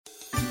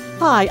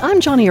Hi, I'm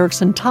Johnny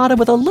Erickson Tata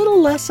with a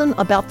little lesson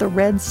about the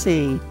Red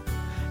Sea.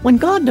 When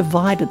God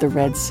divided the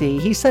Red Sea,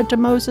 he said to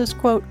Moses,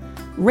 quote,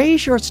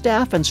 "Raise your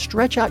staff and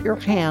stretch out your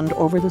hand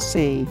over the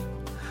sea."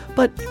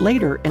 But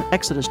later in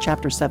Exodus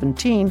chapter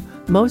 17,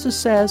 Moses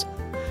says,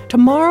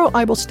 "Tomorrow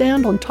I will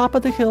stand on top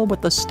of the hill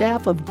with the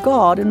staff of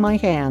God in my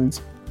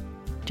hands."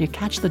 Do you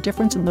catch the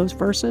difference in those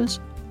verses?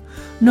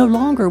 No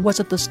longer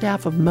was it the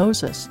staff of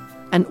Moses,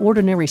 an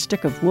ordinary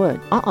stick of wood.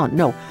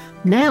 No.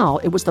 Now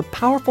it was the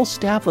powerful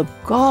staff of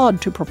God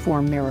to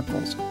perform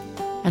miracles.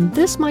 And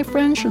this, my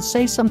friend, should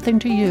say something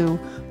to you,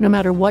 no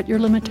matter what your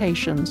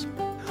limitations.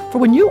 For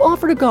when you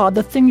offer to God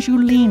the things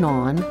you lean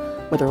on,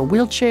 whether a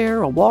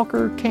wheelchair, a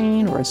walker,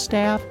 cane, or a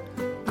staff,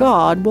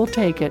 God will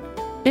take it.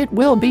 It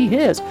will be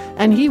His,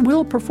 and He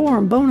will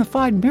perform bona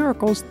fide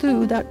miracles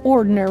through that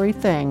ordinary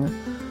thing.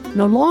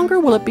 No longer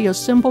will it be a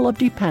symbol of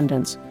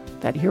dependence.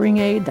 That hearing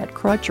aid, that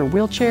crutch or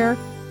wheelchair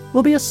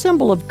will be a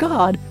symbol of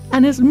God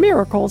and His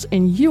miracles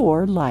in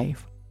your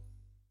life.